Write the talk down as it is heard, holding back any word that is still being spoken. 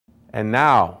And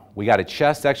now we got a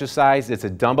chest exercise. It's a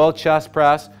dumbbell chest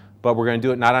press, but we're going to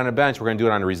do it not on a bench. We're going to do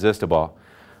it on a resistor ball.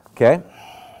 Okay?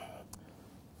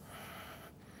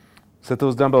 Set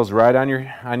those dumbbells right on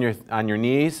your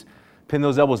knees. Pin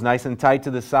those elbows nice and tight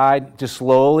to the side. Just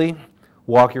slowly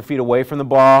walk your feet away from the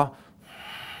ball.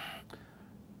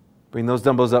 Bring those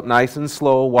dumbbells up nice and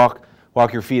slow. Walk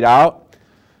your feet out.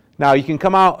 Now you can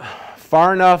come out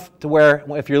far enough to where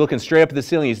if you're looking straight up at the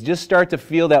ceiling, you just start to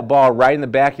feel that ball right in the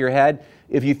back of your head.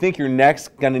 If you think your neck's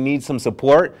going to need some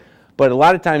support, but a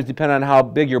lot of times, depending on how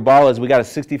big your ball is, we got a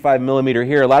 65 millimeter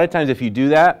here. A lot of times if you do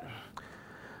that,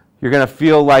 you're going to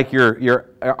feel like your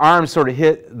arms sort of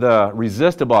hit the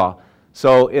resistor ball.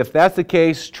 So if that's the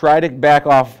case, try to back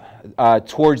off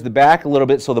towards the back a little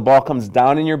bit so the ball comes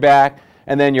down in your back,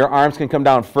 and then your arms can come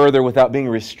down further without being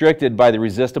restricted by the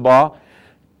resistor ball,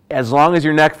 as long as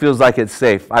your neck feels like it's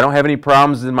safe. I don't have any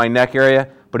problems in my neck area,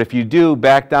 but if you do,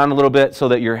 back down a little bit so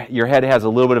that your head has a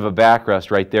little bit of a backrest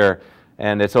right there,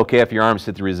 and it's okay if your arms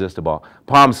hit the resistor ball.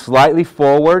 Palms slightly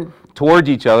forward towards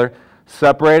each other,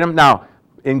 separate them. Now,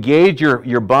 engage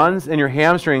your buns and your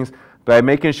hamstrings by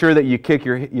making sure that you kick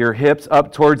your hips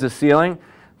up towards the ceiling.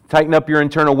 Tighten up your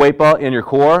internal weight belt in your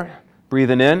core.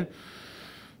 Breathing in.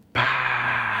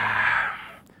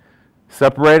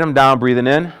 Separate them down, breathing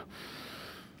in.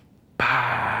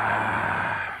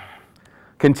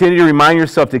 Continue to remind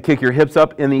yourself to kick your hips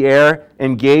up in the air.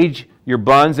 Engage your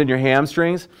buns and your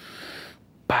hamstrings.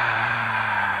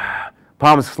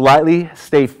 Palms slightly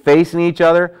stay facing each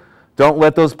other. Don't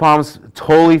let those palms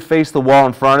totally face the wall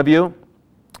in front of you.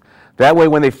 That way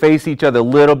when they face each other a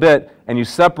little bit and you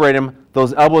separate them,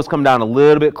 those elbows come down a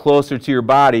little bit closer to your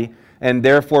body and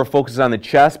therefore focuses on the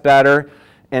chest better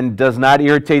and does not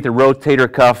irritate the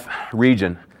rotator cuff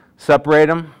region. Separate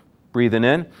them, breathing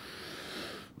in.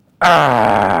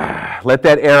 Let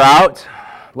that air out.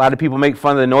 A lot of people make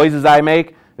fun of the noises I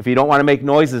make. If you don't want to make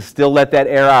noises, still let that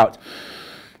air out.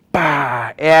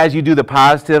 As you do the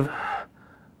positive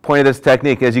point of this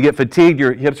technique, as you get fatigued,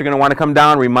 your hips are going to want to come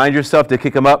down. Remind yourself to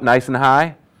kick them up nice and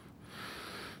high.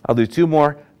 I'll do two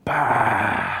more.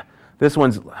 This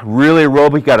one's really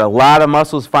aerobic. Got a lot of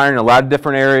muscles firing in a lot of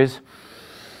different areas.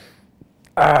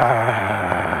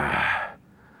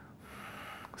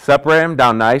 Separate them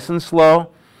down nice and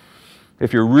slow.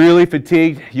 If you're really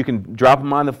fatigued, you can drop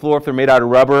them on the floor if they're made out of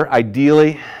rubber.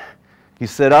 Ideally, you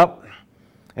sit up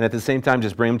and at the same time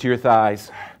just bring them to your thighs.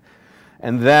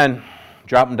 And then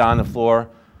drop them down on the floor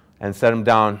and set them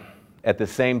down at the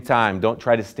same time. Don't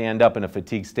try to stand up in a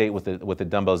fatigued state with the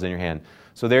dumbbells in your hand.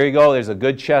 So there you go. There's a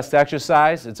good chest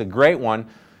exercise. It's a great one.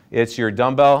 It's your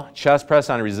dumbbell chest press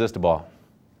on a resistor ball.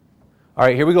 All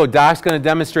right, here we go. Doc's going to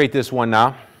demonstrate this one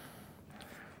now.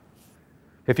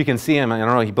 If you can see him, I don't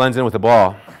know, he blends in with the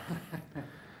ball.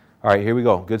 All right, here we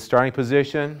go. Good starting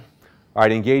position. All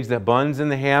right, engage the buns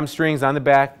and the hamstrings on the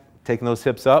back, taking those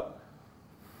hips up.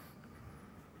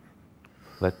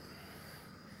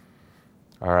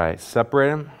 All right, separate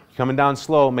them. Coming down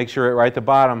slow, make sure right at the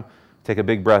bottom. Take a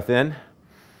big breath in.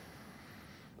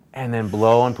 And then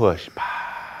blow and push.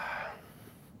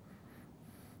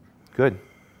 Good. All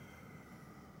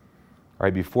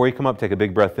right, before you come up, take a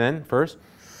big breath in first.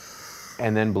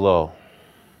 And then blow.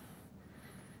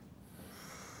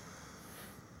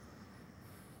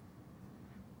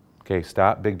 Okay,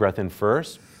 stop. Big breath in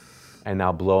first. And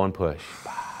now blow and push.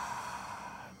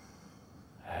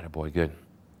 Attaboy, good.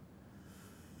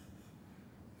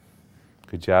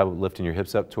 Good job lifting your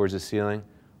hips up towards the ceiling.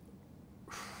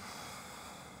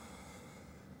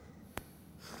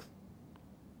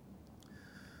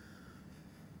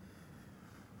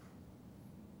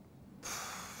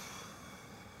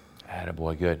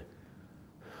 Attaboy, good.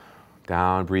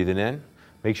 Down, breathing in.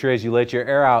 Make sure as you let your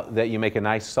air out that you make a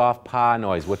nice soft pah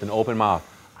noise with an open mouth.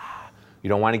 You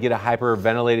don't want to get a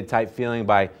hyperventilated type feeling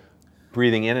by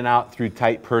breathing in and out through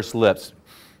tight pursed lips.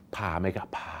 Pah, make a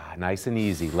pah. Nice and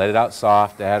easy. Let it out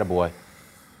soft. Attaboy.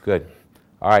 Good.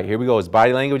 All right, here we go. His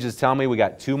body language is telling me we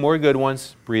got two more good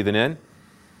ones. Breathing in.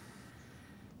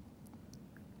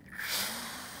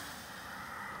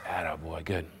 Attaboy.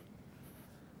 Good.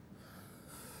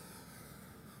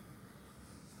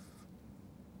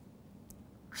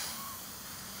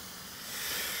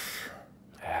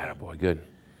 Attaboy. Good.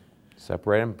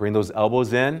 Separate them. Bring those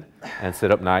elbows in and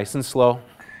sit up nice and slow.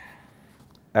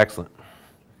 Excellent.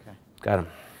 Okay. Got him.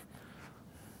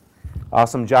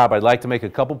 Awesome job. I'd like to make a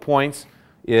couple points.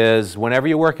 Is whenever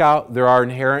you work out, there are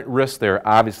inherent risks there,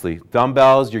 obviously.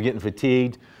 Dumbbells, you're getting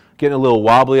fatigued, getting a little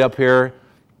wobbly up here.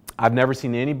 I've never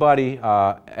seen anybody,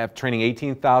 after training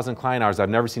 18,000 client hours, I've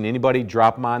never seen anybody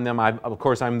drop them on them. Of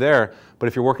course, I'm there. But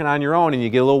if you're working on your own and you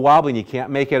get a little wobbly and you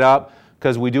can't make it up,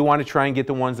 because we do want to try and get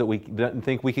the ones that we didn't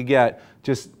think we could get.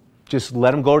 Just let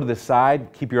them go to the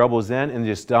side, keep your elbows in, and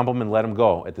just dump them and let them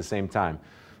go at the same time.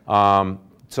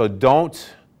 So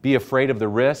don't be afraid of the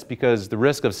risk, because the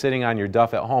risk of sitting on your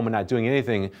duff at home and not doing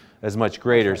anything is much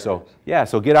greater. So yeah,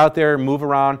 so get out there, move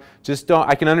around. Just don't,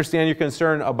 I can understand your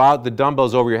concern about the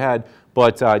dumbbells over your head,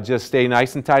 but just stay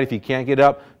nice and tight. If you can't get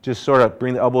up, just sort of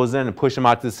bring the elbows in and push them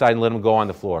out to the side and let them go on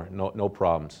the floor. No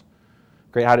problems.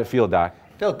 Great. How'd it feel, Doc?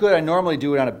 Felt good. I normally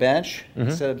do it on a bench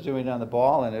instead of doing it on the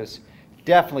ball, and it was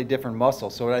definitely different muscle.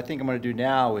 So what I think I'm going to do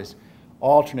now is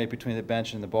alternate between the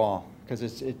bench and the ball, because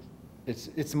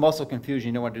it's muscle confusion.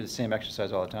 You don't want to do the same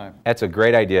exercise all the time. That's a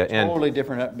great idea. Totally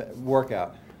different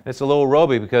workout. It's a little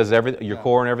aerobic because your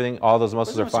core and everything, all those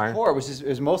muscles are firing. Core, it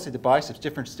was mostly the biceps,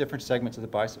 different segments of the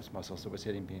biceps muscles that was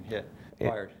being hit,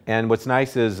 fired. And what's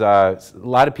nice is a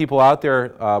lot of people out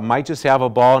there might just have a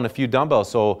ball and a few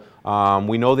dumbbells. So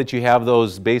we know that you have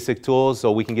those basic tools,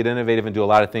 so we can get innovative and do a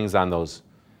lot of things on those.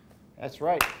 That's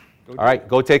right. All right,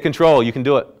 go take control. You can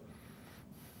do it.